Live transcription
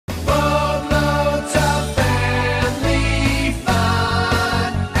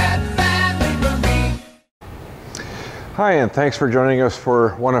Hi, and thanks for joining us for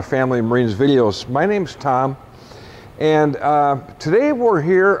one of Family Marine's videos. My name's Tom, and today we're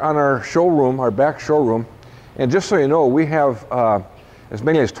here on our showroom, our back showroom, and just so you know, we have as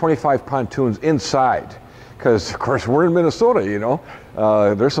many as 25 pontoons inside, because of course we're in Minnesota, you know.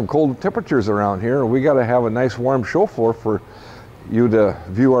 There's some cold temperatures around here, and we got to have a nice warm show floor for you to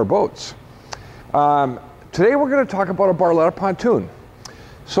view our boats. Today we're going to talk about a Barletta pontoon.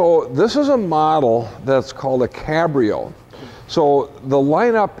 So this is a model that's called a Cabrio. So the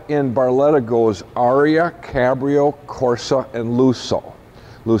lineup in Barletta goes Aria, Cabrio, Corsa, and Lusso.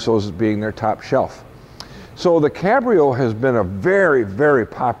 Lusso's being their top shelf. So the Cabrio has been a very, very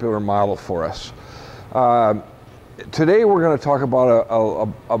popular model for us. Today we're going to talk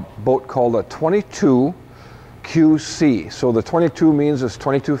about a boat called a 22 QC. So the 22 means it's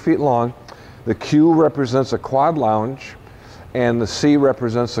 22 feet long. The Q represents a quad lounge, and the C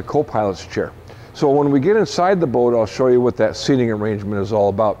represents the co-pilot's chair. So when we get inside the boat, I'll show you what that seating arrangement is all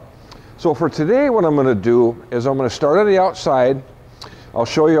about. So for today, what I'm going to do is I'm going to start on the outside. I'll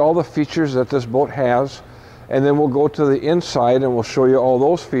show you all the features that this boat has, and then we'll go to the inside and we'll show you all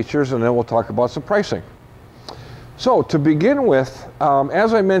those features, and then we'll talk about some pricing. So to begin with,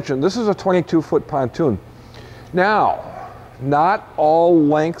 as I mentioned, this is a 22-foot pontoon. Now, not all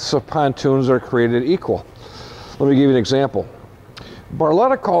lengths of pontoons are created equal. Let me give you an example.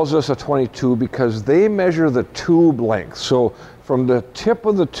 Barletta calls this a 22 because they measure the tube length. So from the tip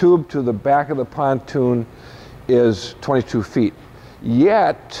of the tube to the back of the pontoon is 22 feet.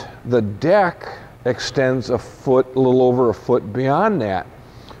 Yet the deck extends a foot, a little over a foot beyond that.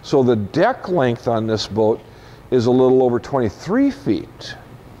 So the deck length on this boat is a little over 23 feet.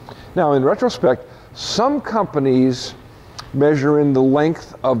 Now in retrospect, some companies measure in the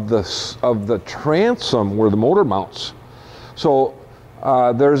length of the transom where the motor mounts. So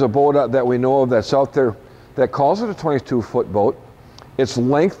there's a boat that we know of that's out there that calls it a 22-foot boat. Its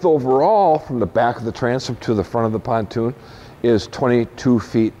length overall from the back of the transom to the front of the pontoon is 22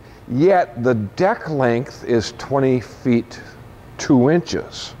 feet, yet the deck length is 20 feet 2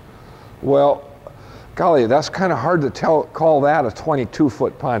 inches. Well, golly, that's kind of hard to call that a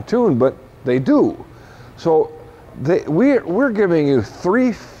 22-foot pontoon, but they do. So we're giving you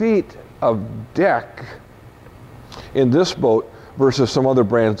 3 feet of deck in this boat versus some other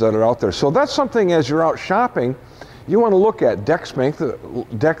brands that are out there. So that's something as you're out shopping, you want to look at. Deck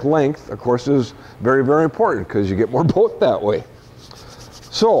length, of course, is very, very important because you get more boat that way.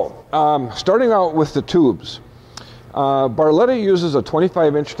 So starting out with the tubes, Barletta uses a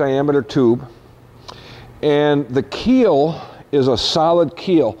 25-inch diameter tube, and the keel is a solid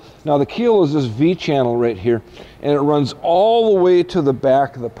keel. Now the keel is this V channel right here, and it runs all the way to the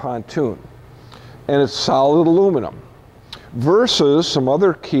back of the pontoon, and it's solid aluminum. Versus some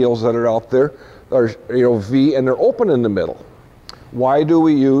other keels that are out there are, V, and they're open in the middle. Why do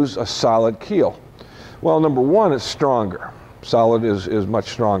we use a solid keel? Well, number one, it's stronger. Solid is much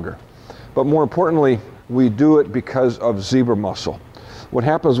stronger. But more importantly, we do it because of zebra mussel. What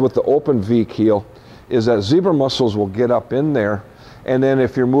happens with the open V keel is that zebra mussels will get up in there, and then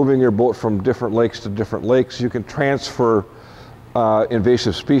if you're moving your boat from different lakes to different lakes, you can transfer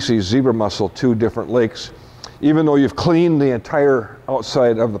invasive species zebra mussel to different lakes. Even though you've cleaned the entire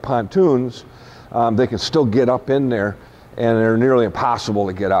outside of the pontoons, they can still get up in there, and they're nearly impossible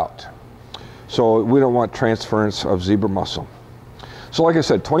to get out. So we don't want transference of zebra mussel. So like I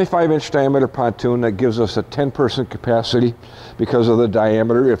said, 25-inch diameter pontoon, that gives us a 10-person capacity because of the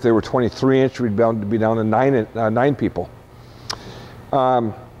diameter. If they were 23-inch, we'd be down to 9 people.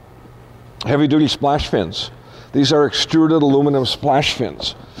 Heavy-duty splash fins. These are extruded aluminum splash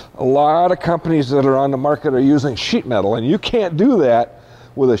fins. A lot of companies that are on the market are using sheet metal, and you can't do that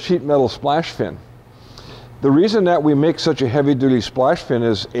with a sheet metal splash fin. The reason that we make such a heavy-duty splash fin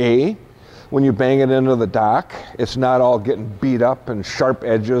is A, when you bang it into the dock, it's not all getting beat up and sharp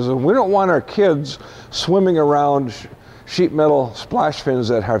edges, and we don't want our kids swimming around sheet metal splash fins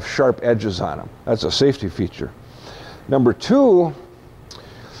that have sharp edges on them. That's a safety feature. Number two,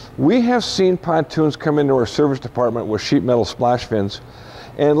 we have seen pontoons come into our service department with sheet metal splash fins,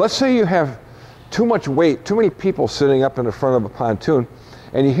 and let's say you have too much weight, too many people sitting up in the front of a pontoon,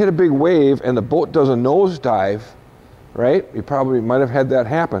 and you hit a big wave and the boat does a nosedive, right? You probably might have had that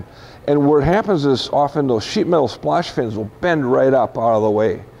happen. And what happens is often those sheet metal splash fins will bend right up out of the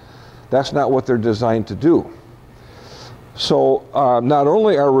way. That's not what they're designed to do. So not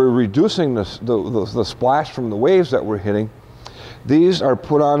only are we reducing the splash from the waves that we're hitting, these are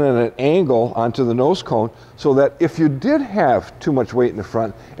put on at an angle onto the nose cone so that if you did have too much weight in the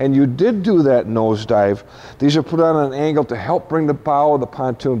front and you did do that nosedive, these are put on an angle to help bring the bow of the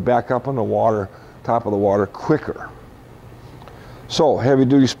pontoon back up on the water, top of the water quicker. So heavy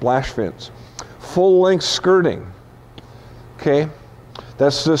duty splash fins. Full length skirting. Okay,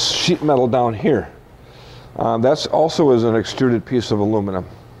 that's this sheet metal down here. That's also is an extruded piece of aluminum.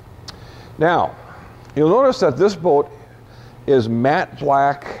 Now, you'll notice that this boat is matte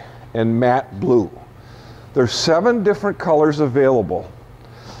black and matte blue. There's 7 different colors available.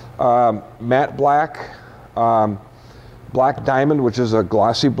 Matte black, black diamond, which is a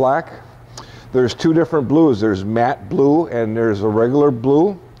glossy black. There's 2 different blues. There's matte blue and there's a regular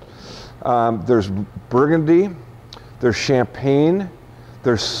blue. There's burgundy, there's champagne,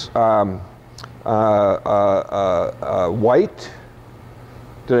 there's white.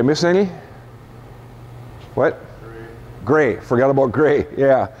 Did I miss any? What? Gray. Forgot about gray.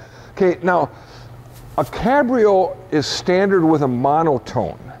 Yeah. Okay, now a Cabrio is standard with a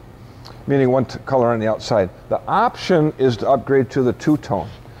monotone, meaning one color on the outside. The option is to upgrade to the 2-tone.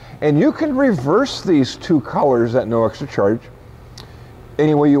 And you can reverse these 2 colors at no extra charge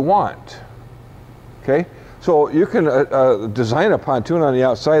any way you want. Okay? So you can design a pontoon on the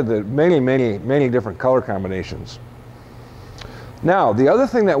outside that many different color combinations. Now, the other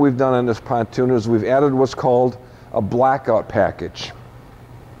thing that we've done on this pontoon is we've added what's called a blackout package.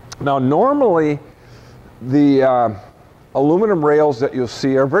 Now, normally the aluminum rails that you'll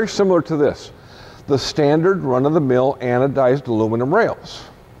see are very similar to this, the standard run-of-the-mill anodized aluminum rails.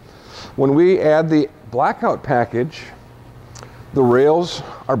 When we add the blackout package, the rails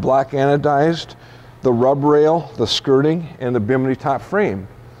are black anodized, the rub rail, the skirting, and the bimini top frame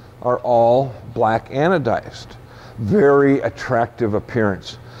are all black anodized. Very attractive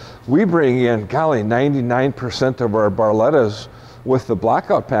appearance. We bring in, golly, 99% of our Barlettas with the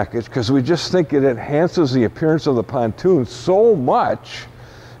blackout package because we just think it enhances the appearance of the pontoon so much.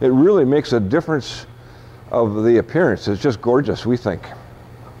 It really makes a difference of the appearance. It's just gorgeous, we think.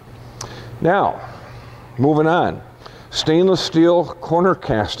 Now, moving on. Stainless steel corner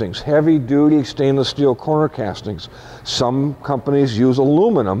castings, heavy duty stainless steel corner castings. Some companies use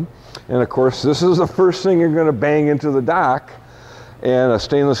aluminum, and of course this is the first thing you're going to bang into the dock, and a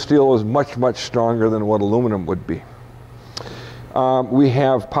stainless steel is much stronger than what aluminum would be. We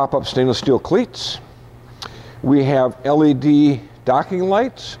have pop-up stainless steel cleats. We have LED docking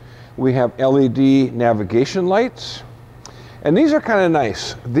lights. We have LED navigation lights. And these are kind of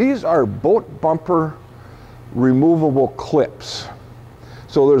nice. These are boat bumper removable clips.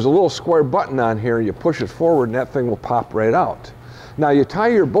 So there's a little square button on here, you push it forward and that thing will pop right out. Now you tie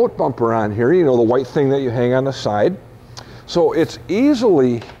your boat bumper on here, you know, the white thing that you hang on the side. So it's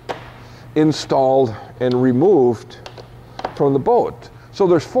easily installed and removed from the boat. So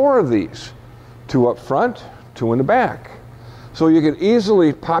there's 4 of these, 2 up front, 2 in the back. So you can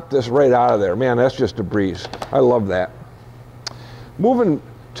easily pop this right out of there. Man, that's just a breeze. I love that. Moving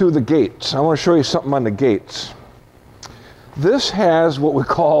to the gates. I want to show you something on the gates. This has what we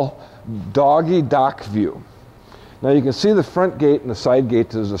call doggy dock view. Now you can see the front gate and the side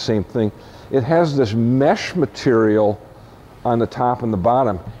gate is the same thing. It has this mesh material on the top and the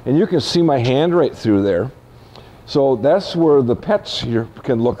bottom, and you can see my hand right through there. So that's where the pets here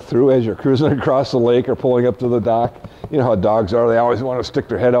can look through as you're cruising across the lake or pulling up to the dock. You know how dogs are, they always want to stick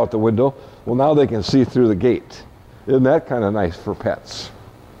their head out the window. Well, now they can see through the gate. Isn't that kind of nice for pets?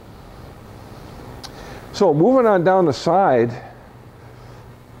 So moving on down the side,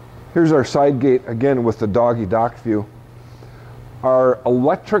 here's our side gate again with the doggy dock view. Our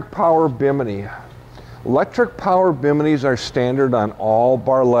electric power bimini. Electric power biminis are standard on all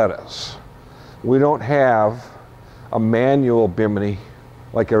Barlettas. We don't have a manual bimini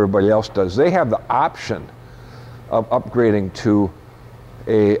like everybody else does. They have the option of upgrading to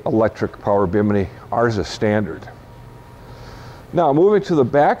a electric power bimini. Ours is standard. Now moving to the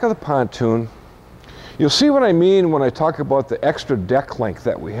back of the pontoon, you'll see what I mean when I talk about the extra deck length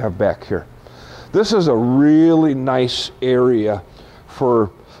that we have back here. This is a really nice area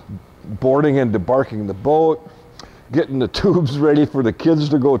for boarding and debarking the boat, getting the tubes ready for the kids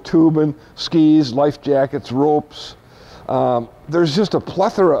to go tubing, skis, life jackets, ropes. There's just a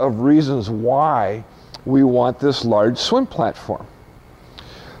plethora of reasons why we want this large swim platform.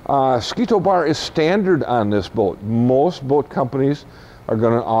 Ski tow bar is standard on this boat. Most boat companies are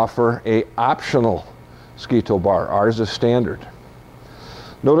going to offer a optional ski tow bar. Ours is standard.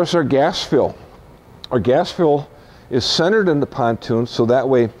 Notice our gas fill. Our gas fill is centered in the pontoon, so that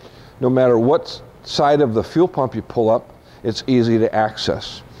way no matter what side of the fuel pump you pull up, it's easy to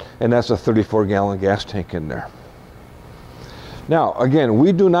access. And that's a 34-gallon gas tank in there. Now, again,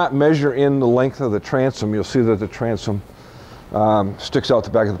 we do not measure in the length of the transom. You'll see that the transom sticks out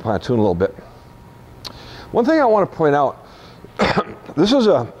the back of the pontoon a little bit. One thing I want to point out, this is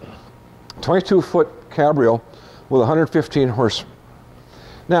a 22-foot Cabrio with 115 horse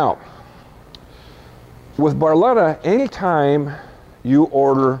Now, with Barletta, anytime you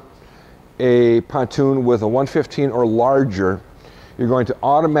order a pontoon with a 115 or larger, you're going to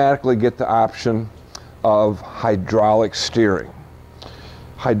automatically get the option of hydraulic steering.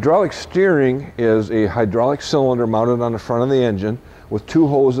 Hydraulic steering is a hydraulic cylinder mounted on the front of the engine with two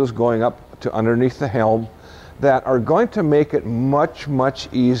hoses going up to underneath the helm that are going to make it much, much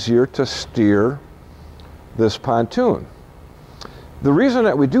easier to steer this pontoon. The reason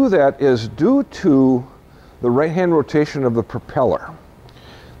that we do that is due to the right-hand rotation of the propeller.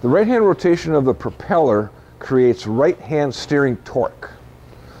 The right-hand rotation of the propeller creates right-hand steering torque.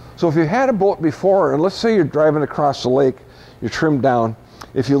 So if you had a boat before, and let's say you're driving across the lake, you're trimmed down,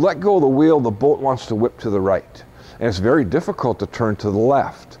 if you let go of the wheel, the boat wants to whip to the right. And it's very difficult to turn to the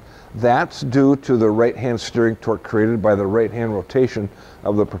left. That's due to the right-hand steering torque created by the right-hand rotation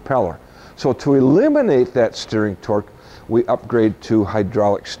of the propeller. So to eliminate that steering torque, we upgrade to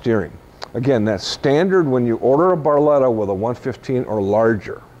hydraulic steering. Again, that's standard when you order a Barletta with a 115 or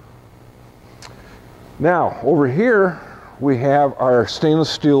larger. Now, over here, we have our stainless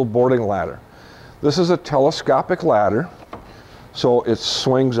steel boarding ladder. This is a telescopic ladder, so it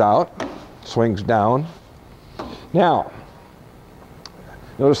swings out, swings down. Now,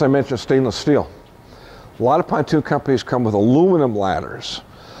 notice I mentioned stainless steel. A lot of pontoon companies come with aluminum ladders.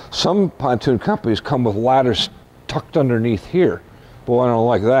 Some pontoon companies come with ladders tucked underneath here. Boy, I don't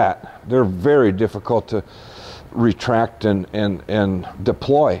like that. They're very difficult to retract and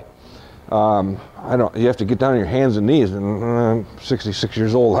deploy. You have to get down on your hands and knees, and I'm 66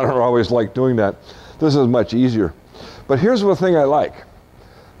 years old. I don't always like doing that. This is much easier. But here's the thing I like.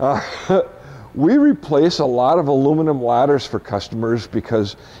 We replace a lot of aluminum ladders for customers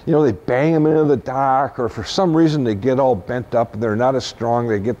because, you know, they bang them into the dock, or for some reason they get all bent up and they're not as strong.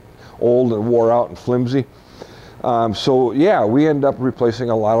 They get old and wore out and flimsy. So yeah, we end up replacing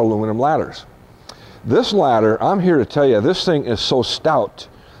a lot of aluminum ladders. This ladder, I'm here to tell you, this thing is so stout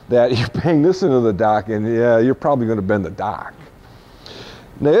that you bang this into the dock and yeah, you're probably going to bend the dock.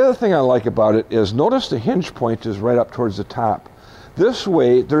 Now, the other thing I like about it is notice the hinge point is right up towards the top. This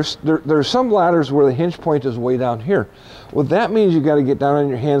way, there's some ladders where the hinge point is way down here. Well, that means you got to get down on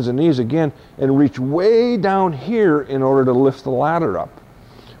your hands and knees again and reach way down here in order to lift the ladder up.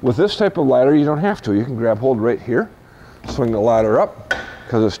 With this type of ladder, you don't have to. You can grab hold right here, swing the ladder up.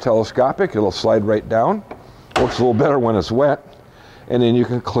 Because it's telescopic, it'll slide right down. Works a little better when it's wet. And then you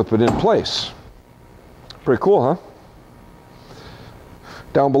can clip it in place. Pretty cool, huh?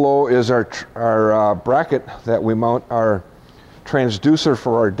 Down below is our bracket that we mount our transducer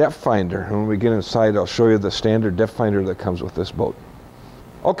for our depth finder. And when we get inside, I'll show you the standard depth finder that comes with this boat.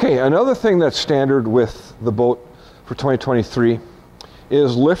 Okay, another thing that's standard with the boat for 2023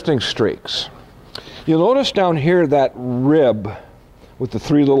 is lifting strakes. You'll notice down here that rib with the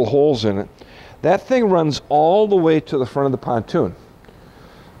three little holes in it. That thing runs all the way to the front of the pontoon.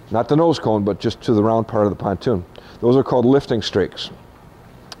 Not the nose cone, but just to the round part of the pontoon. Those are called lifting strakes.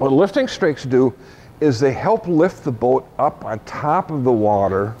 What lifting strakes do is they help lift the boat up on top of the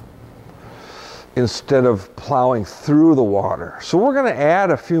water instead of plowing through the water. So we're going to add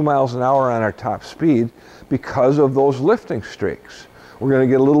a few miles an hour on our top speed because of those lifting strakes. We're going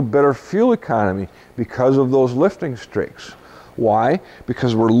to get a little better fuel economy because of those lifting strakes. Why?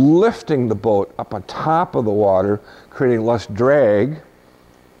 Because we're lifting the boat up on top of the water, creating less drag,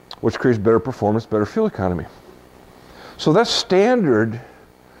 which creates better performance, better fuel economy. So that's standard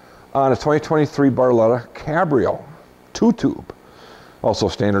on a 2023 Barletta Cabrio 2-tube. Also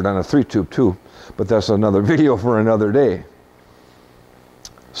standard on a 3-tube too, but that's another video for another day.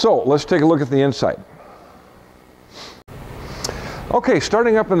 So let's take a look at the inside. Okay,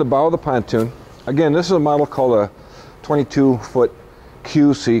 starting up in the bow of the pontoon. Again, this is a model called a 22-foot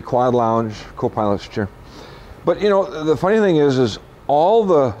QC, quad lounge, co-pilot's chair. But you know, the funny thing is all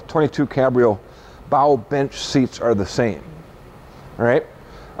the 22 Cabrio bow bench seats are the same, all right?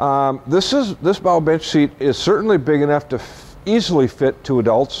 This bow bench seat is certainly big enough to easily fit 2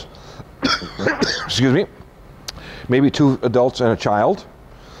 adults, excuse me, maybe 2 adults and a child.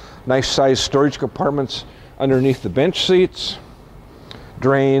 Nice sized storage compartments underneath the bench seats,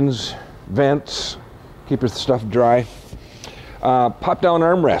 drains, vents, keep your stuff dry. Pop-down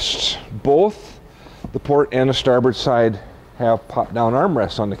armrests. Both the port and the starboard side have pop-down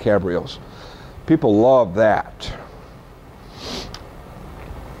armrests on the Cabrios. People love that.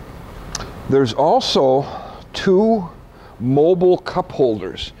 There's also 2 mobile cup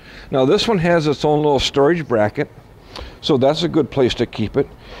holders. Now this one has its own little storage bracket, so that's a good place to keep it.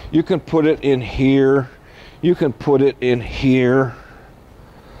 You can put it in here. You can put it in here.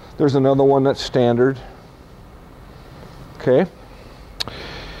 There's another one that's standard. Okay.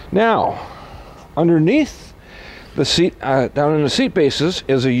 Now, underneath the seat, down in the seat bases,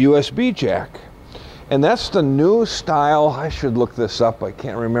 is a USB jack. And that's the new style. I should look this up. I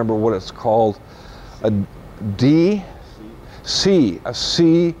can't remember what it's called. A C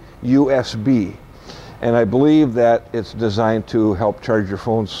USB. And I believe that it's designed to help charge your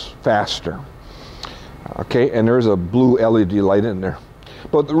phones faster. Okay, and there's a blue LED light in there.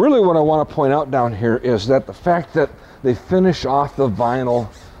 But really what I want to point out down here is that the fact that they finish off the vinyl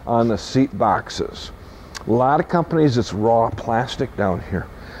on the seat boxes. A lot of companies, it's raw plastic down here.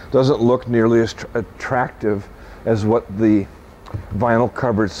 Doesn't look nearly as attractive as what the vinyl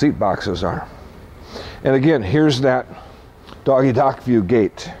covered seat boxes are. And again, here's that doggy dock view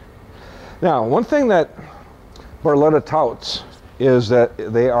gate. Now, one thing that Barletta touts is that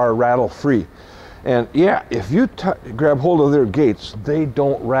they are rattle free. And yeah, if you grab hold of their gates, they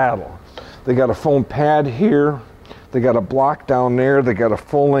don't rattle. They got a foam pad here, they got a block down there, they got a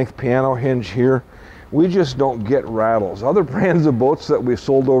full-length piano hinge here. We just don't get rattles. Other brands of boats that we've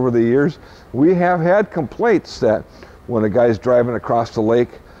sold over the years, we have had complaints that when a guy's driving across the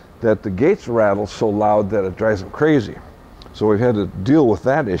lake, that the gates rattle so loud that it drives them crazy. So we've had to deal with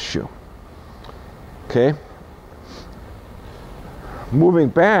that issue. Okay. Moving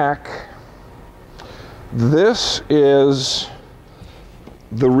back, this is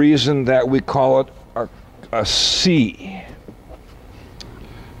the reason that we call it a C.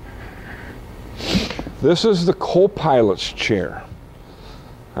 This is the co-pilot's chair.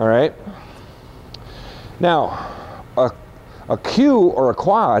 All right. Now, a Q or a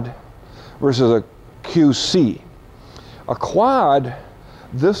quad versus a QC. A quad,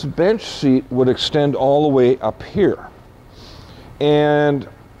 this bench seat would extend all the way up here. And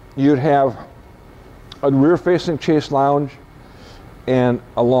you'd have a rear-facing chase lounge and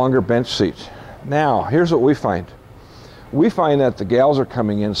a longer bench seat. Now, here's what we find. We find that the gals are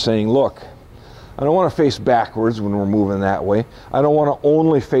coming in saying, look, I don't want to face backwards when we're moving that way. I don't want to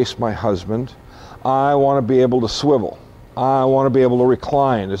only face my husband. I want to be able to swivel. I want to be able to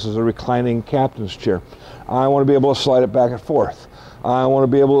recline. This is a reclining captain's chair. I want to be able to slide it back and forth. I want to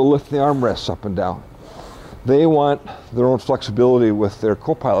be able to lift the armrests up and down. They want their own flexibility with their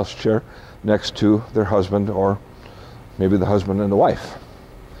co-pilot's chair next to their husband, or maybe the husband and the wife.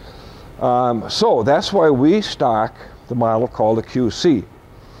 So that's why we stock the model called a QC,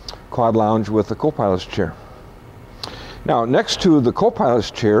 quad lounge with the co-pilot's chair. Now, next to the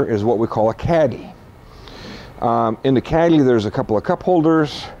co-pilot's chair is what we call a caddy. In the caddy, there's a couple of cup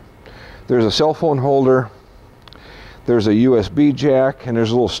holders, there's a cell phone holder, there's a USB jack, and there's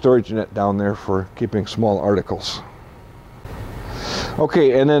a little storage net down there for keeping small articles.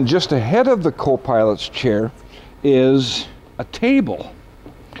 Okay, and then just ahead of the co-pilot's chair is a table.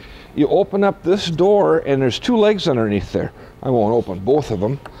 You open up this door and there's two legs underneath there. I won't open both of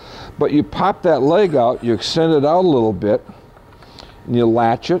them, but you pop that leg out, you extend it out a little bit, and you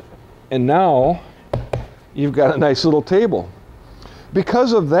latch it, and now you've got a nice little table.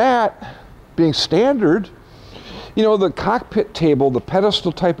 Because of that being standard, you know, the cockpit table, the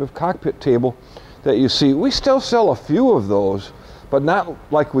pedestal type of cockpit table that you see, we still sell a few of those, but not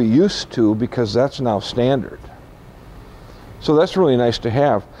like we used to, because that's now standard. So that's really nice to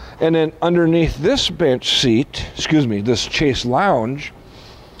have. And then underneath this bench seat, excuse me, this chase lounge,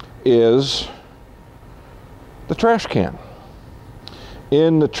 is the trash can.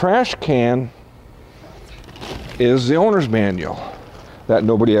 In the trash can is the owner's manual that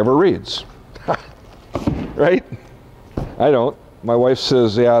nobody ever reads. Right? I don't. My wife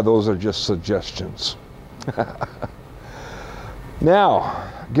says, yeah, those are just suggestions.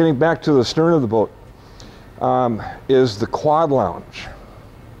 Now, getting back to the stern of the boat, is the quad lounge.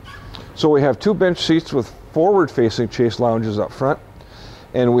 So we have two bench seats with forward-facing chase lounges up front,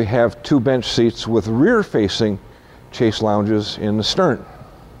 and we have two bench seats with rear-facing chase lounges in the stern.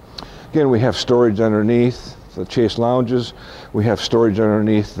 Again, we have storage underneath the chase lounges. We have storage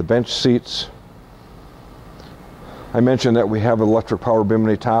underneath the bench seats. I mentioned that we have an electric power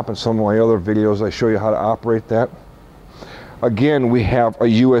bimini top. In some of my other videos, I show you how to operate that. Again, we have a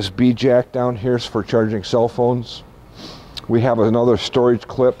USB jack down here for charging cell phones. We have another storage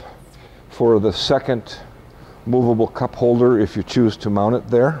clip for the second movable cup holder if you choose to mount it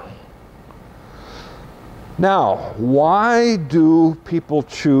there. Now, why do people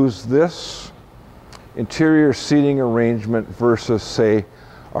choose this interior seating arrangement versus, say,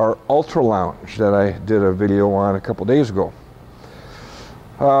 our Ultra Lounge that I did a video on a couple days ago?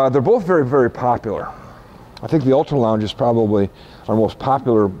 They're both very, very popular. I think the Ultra Lounge is probably our most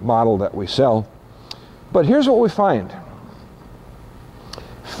popular model that we sell. But here's what we find.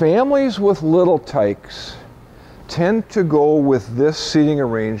 Families with little tykes tend to go with this seating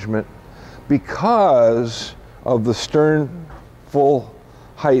arrangement because of the stern full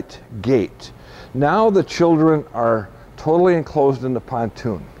height gate. Now the children are totally enclosed in the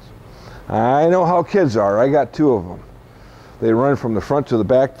pontoons. I know how kids are. I got 2 of them. They run from the front to the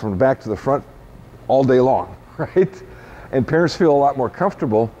back, from the back to the front all day long, right? And parents feel a lot more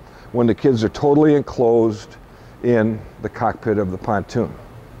comfortable when the kids are totally enclosed in the cockpit of the pontoon.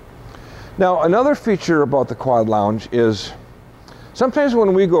 Now, another feature about the quad lounge is sometimes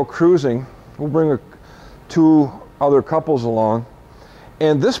when we go cruising, we'll bring 2 other couples along,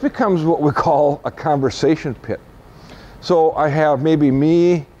 and this becomes what we call a conversation pit. So I have maybe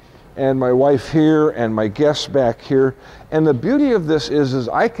me and my wife here and my guests back here, and the beauty of this is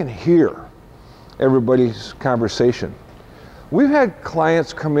I can hear everybody's conversation. We've had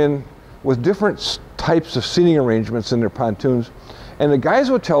clients come in with different types of seating arrangements in their pontoons, and the guys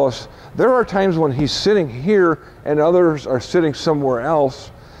would tell us there are times when he's sitting here and others are sitting somewhere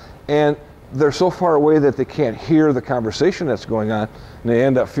else, and they're so far away that they can't hear the conversation that's going on, and they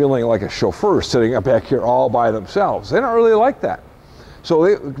end up feeling like a chauffeur sitting up back here all by themselves. They don't really like that. So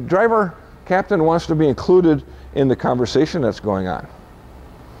the driver captain wants to be included in the conversation that's going on.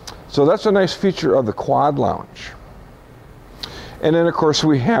 So that's a nice feature of the quad lounge. And then of course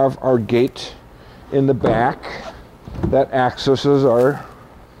we have our gate in the back that accesses our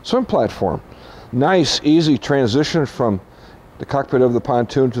swim platform. Nice, easy transition from the cockpit of the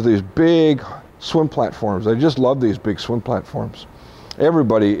pontoon to these big swim platforms. I just love these big swim platforms.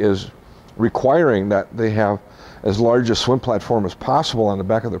 Everybody is requiring that they have as large a swim platform as possible on the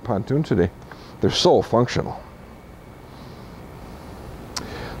back of their pontoon today. They're so functional.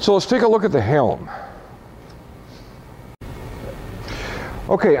 So let's take a look at the helm.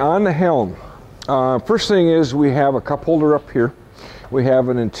 Okay, on the helm, first thing is we have a cup holder up here. We have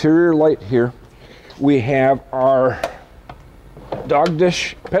an interior light here. We have our dog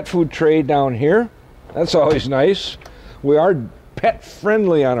dish pet food tray down here. That's always nice. We are pet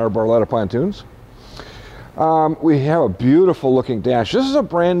friendly on our Barletta pontoons. We have a beautiful looking dash. This is a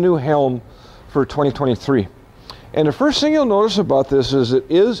brand new helm for 2023. And the first thing you'll notice about this is it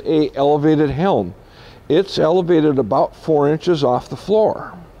is a elevated helm. It's elevated about 4 inches off the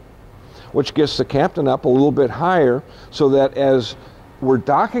floor, which gets the captain up a little bit higher so that as we're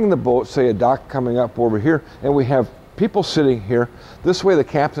docking the boat, say a dock coming up over here, and we have people sitting here, this way the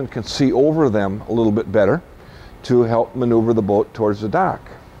captain can see over them a little bit better to help maneuver the boat towards the dock.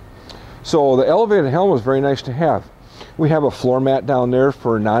 So the elevated helm is very nice to have. We have a floor mat down there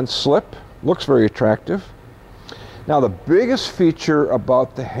for non-slip. Looks very attractive. Now the biggest feature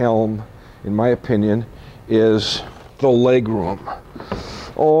about the helm, in my opinion, is the leg room.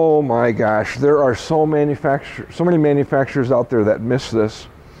 Oh my gosh, there are so many manufacturers out there that miss this.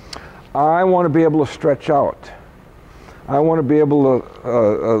 I want to be able to stretch out. I want to be able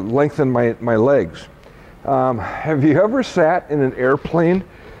to lengthen my legs. Have you ever sat in an airplane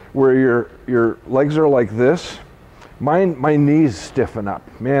where your legs are like this? My knees stiffen up.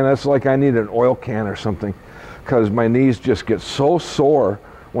 Man, that's like I need an oil can or something, because my knees just get so sore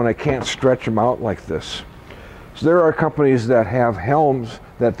when I can't stretch them out like this. So there are companies that have helms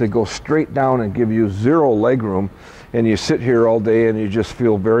that they go straight down and give you 0 leg room, and you sit here all day and you just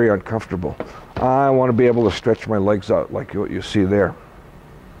feel very uncomfortable. I want to be able to stretch my legs out like what you see there.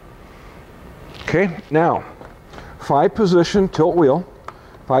 Okay, now 5-position tilt wheel,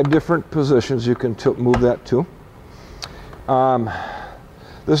 5 different positions you can move that to.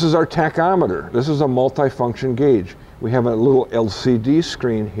 This is our tachometer. This is a multi-function gauge. We have a little LCD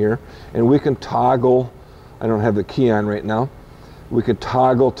screen here, and we can toggle. I don't have the key on right now. We can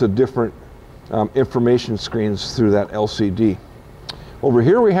toggle to different information screens through that LCD. Over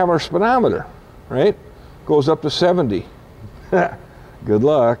here we have our speedometer, right? Goes up to 70. Good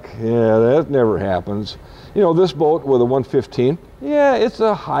luck. Yeah, that never happens. You know, this boat with a 115, yeah, it's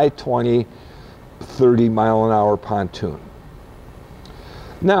a high 20, 30 mile an hour pontoon.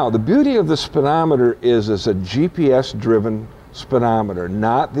 Now, the beauty of the speedometer is it's a GPS-driven speedometer,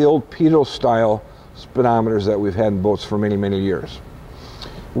 not the old pitot-style speedometers that we've had in boats for many, many years.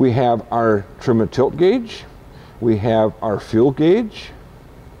 We have our trim and tilt gauge. We have our fuel gauge.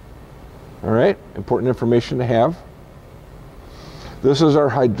 All right, important information to have. This is our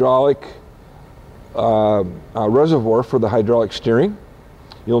hydraulic reservoir for the hydraulic steering.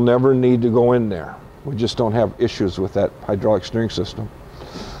 You'll never need to go in there. We just don't have issues with that hydraulic steering system.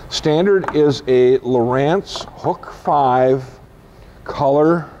 Standard is a Lowrance Hook 5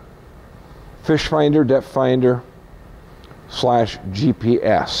 color fish finder, depth finder /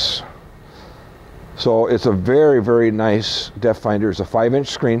 GPS. So it's a very, very nice depth finder. It's a 5-inch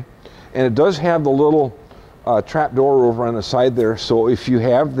screen, and it does have the little trap door over on the side there, so if you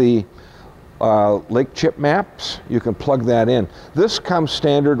have the lake chip maps, you can plug that in. This comes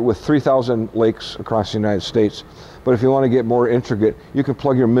standard with 3,000 lakes across the United States, but if you want to get more intricate, you can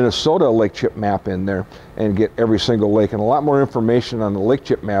plug your Minnesota lake chip map in there and get every single lake, and a lot more information on the lake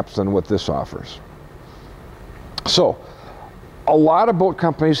chip maps than what this offers. So, a lot of boat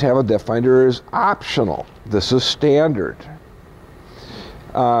companies have a depth finder as optional. This is standard.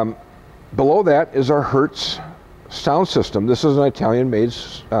 Below that is our Hertz sound system. This is an Italian-made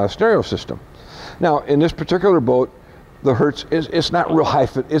stereo system. Now, in this particular boat, the Hertz it's not real high.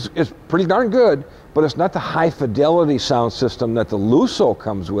 It's pretty darn good, but it's not the high fidelity sound system that the Lusso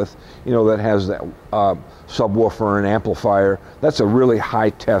comes with. You know, that has that subwoofer and amplifier. That's a really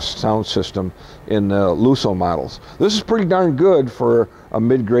high test sound system in the Lusso models. This is pretty darn good for a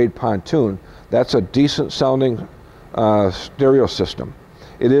mid-grade pontoon. That's a decent sounding stereo system.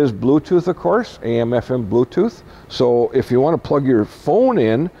 It is Bluetooth, of course, AM/FM Bluetooth. So if you want to plug your phone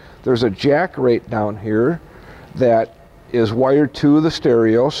in, there's a jack right down here that is wired to the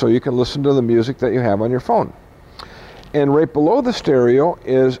stereo, so you can listen to the music that you have on your phone. And right below the stereo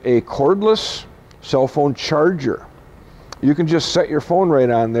is a cordless cell phone charger. You can just set your phone right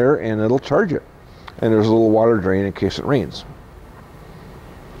on there and it'll charge it. And there's a little water drain in case it rains.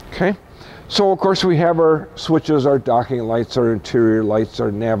 Okay. So of course we have our switches, our docking lights, our interior lights,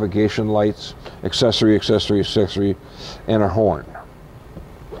 our navigation lights, accessory, and our horn.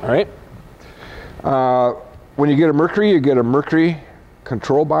 All right. When you get a Mercury, you get a Mercury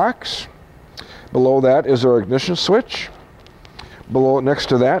control box. Below that is our ignition switch. Next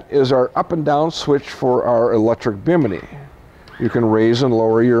to that is our up and down switch for our electric bimini. You can raise and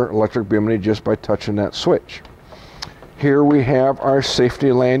lower your electric bimini just by touching that switch. Here we have our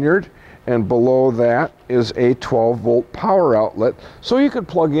safety lanyard, and below that is a 12-volt power outlet. So you can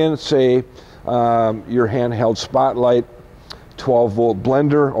plug in, say, your handheld spotlight, 12-volt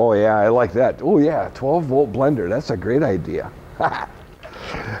blender. Oh yeah, I like that. Oh yeah, 12-volt blender. That's a great idea.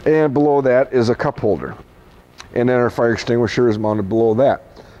 And below that is a cup holder. And then our fire extinguisher is mounted below that.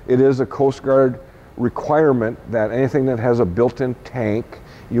 It is a Coast Guard requirement that anything that has a built-in tank,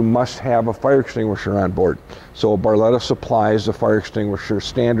 you must have a fire extinguisher on board. So Barletta supplies the fire extinguisher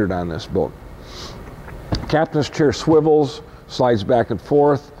standard on this boat. Captain's chair swivels, slides back and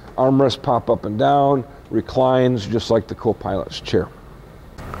forth, armrests pop up and down, reclines just like the co-pilot's chair.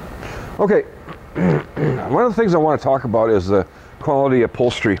 Okay, one of the things I want to talk about is the quality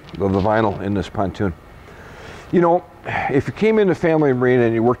upholstery of the vinyl in this pontoon. You know, if you came into Family Marine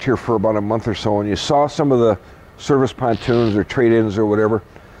and you worked here for about a month or so and you saw some of the service pontoons or trade-ins or whatever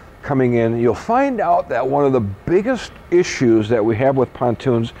coming in, you'll find out that one of the biggest issues that we have with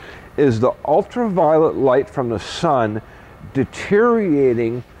pontoons is the ultraviolet light from the sun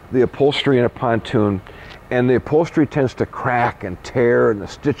deteriorating the upholstery in a pontoon, and the upholstery tends to crack and tear and the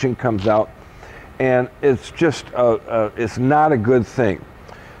stitching comes out, and it's just it's not a good thing.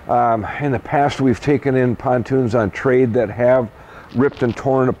 In the past we've taken in pontoons on trade that have ripped and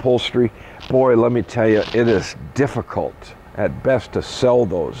torn upholstery. Boy, let me tell you, it is difficult at best to sell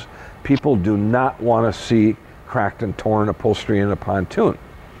those. People do not want to see cracked and torn upholstery in a pontoon.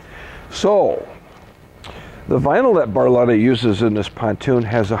 So the vinyl that Barletta uses in this pontoon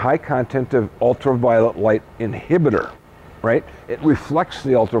has a high content of ultraviolet light inhibitor, right? It reflects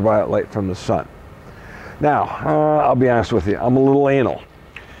the ultraviolet light from the sun. Now, I'll be honest with you, I'm a little anal.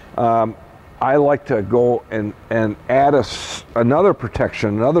 I like to go and add another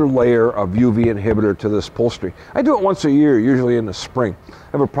protection, another layer of UV inhibitor to this upholstery. I do it once a year, usually in the spring.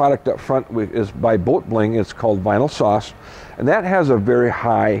 I have a product up front, is by Boat Bling. It's called Vinyl Sauce, and that has a very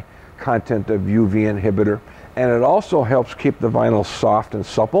high content of UV inhibitor, and it also helps keep the vinyl soft and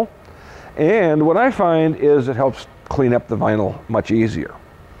supple. And what I find is it helps clean up the vinyl much easier.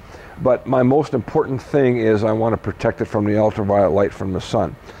 But my most important thing is I want to protect it from the ultraviolet light from the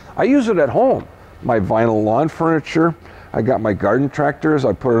sun. I use it at home. My vinyl lawn furniture, I got my garden tractors,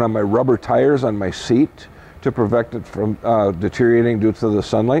 I put it on my rubber tires on my seat to prevent it from deteriorating due to the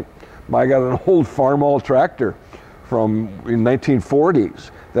sunlight. I got an old Farmall tractor from the 1940s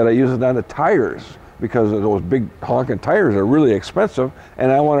that I use it on the tires because of those big honking tires are really expensive,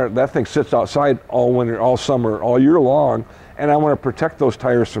 and that thing sits outside all winter, all summer, all year long, and I want to protect those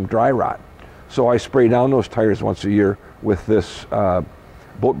tires from dry rot. So I spray down those tires once a year with this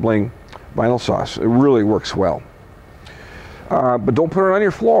Boat Bling Vinyl Sauce. It really works well. But don't put it on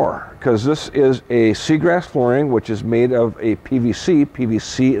your floor, because this is a seagrass flooring which is made of a PVC.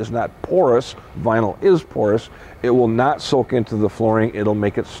 PVC is not porous, vinyl is porous. It will not soak into the flooring, it'll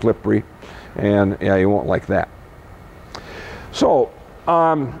make it slippery, and yeah, you won't like that. So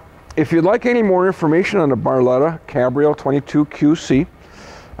if you'd like any more information on the Barletta Cabrio 22 QC,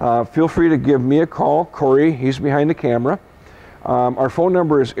 feel free to give me a call. Corey, he's behind the camera. Our phone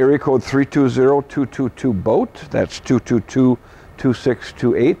number is area code 320-222-BOAT. That's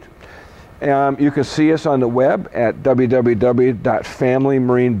 222-2628. You can see us on the web at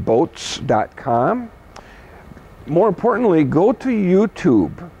www.familymarineBoats.com. More importantly, go to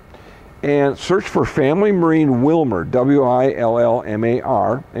YouTube and search for Family Marine Willmar,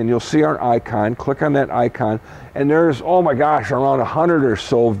 W-I-L-L-M-A-R, and you'll see our icon. Click on that icon, and there's, oh my gosh, around 100 or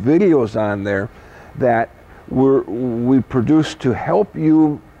so videos on there that we produce to help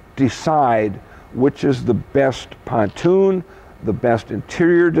you decide which is the best pontoon, the best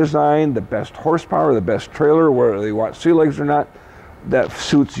interior design, the best horsepower, the best trailer, whether you want sea legs or not, that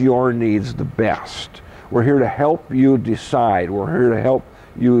suits your needs the best. We're here to help you decide. We're here to help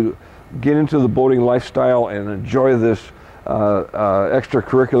you get into the boating lifestyle and enjoy this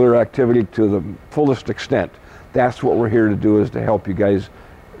extracurricular activity to the fullest extent. That's what we're here to do, is to help you guys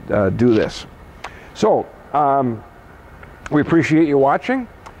do this. So we appreciate you watching,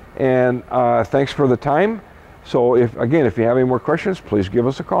 and thanks for the time. So if you have any more questions, please give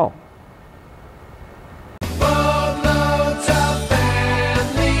us a call.